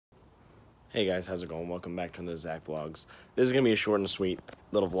Hey guys, how's it going? Welcome back to the Zach Vlogs. This is gonna be a short and sweet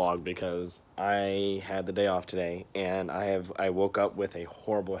little vlog because I had the day off today and I woke up with a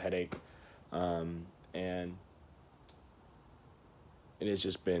horrible headache, and it has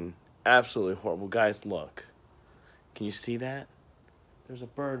just been absolutely horrible. Guys, look, can you see that? There's a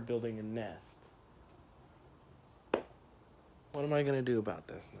bird building a nest. What am I gonna do about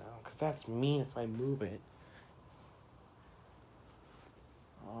this now? Because that's mean if I move it.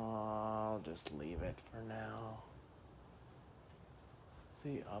 I'll just leave it for now. Is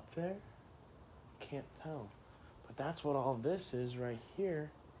he up there? Can't tell. But that's what all this is right here.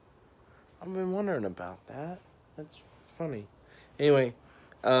 I've been wondering about that. That's funny. Anyway,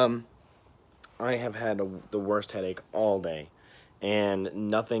 I have had the worst headache all day, and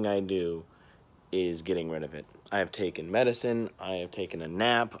nothing I do is getting rid of it. I have taken medicine, I have taken a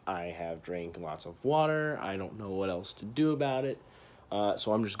nap, I have drank lots of water, I don't know what else to do about it,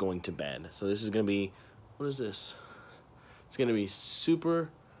 so I'm just going to bed. So this is going to be, what is this? It's going to be super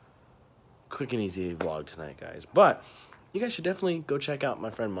quick and easy vlog tonight, guys. But you guys should definitely go check out my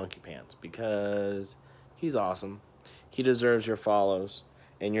friend Monkey Pants because he's awesome. He deserves your follows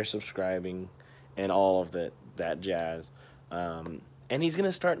and your subscribing and all of that jazz. And he's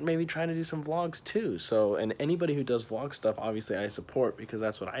gonna start maybe trying to do some vlogs too. So, and anybody who does vlog stuff, obviously I support because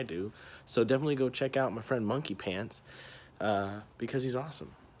that's what I do. So definitely go check out my friend Monkey Pants because he's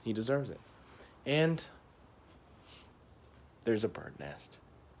awesome. He deserves it. And there's a bird nest.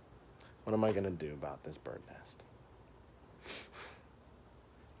 What am I gonna do about this bird nest?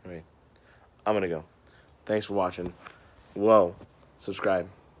 Anyway, I'm gonna go. Thanks for watching. Whoa, subscribe,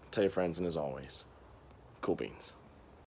 tell your friends, and as always, cool beans.